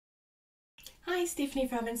Hi, Stephanie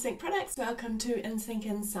from Insinc Products. Welcome to Insinc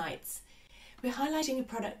Insights. We're highlighting a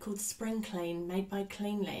product called Spring Kleen made by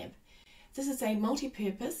Kleen Lab. This is a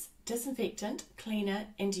multi-purpose disinfectant, cleaner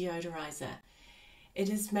and deodorizer. It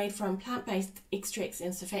is made from plant-based extracts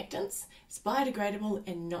and surfactants. It's biodegradable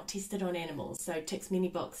and not tested on animals, so it ticks many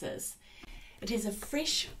boxes. It has a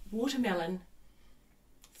fresh watermelon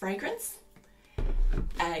fragrance.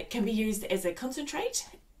 It can be used as a concentrate,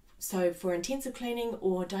 so for intensive cleaning,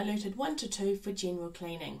 or diluted 1 to 2 for general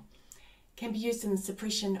cleaning. Can be used in the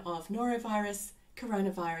suppression of norovirus,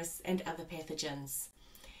 coronavirus and other pathogens.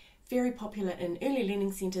 Very popular in early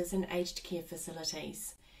learning centres and aged care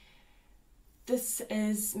facilities. This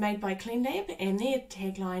is made by Kleen Lab and their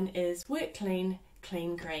tagline is Work Clean,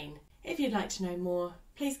 Clean Green. If you'd like to know more,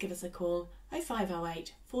 please give us a call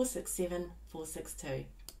 0508 467 462.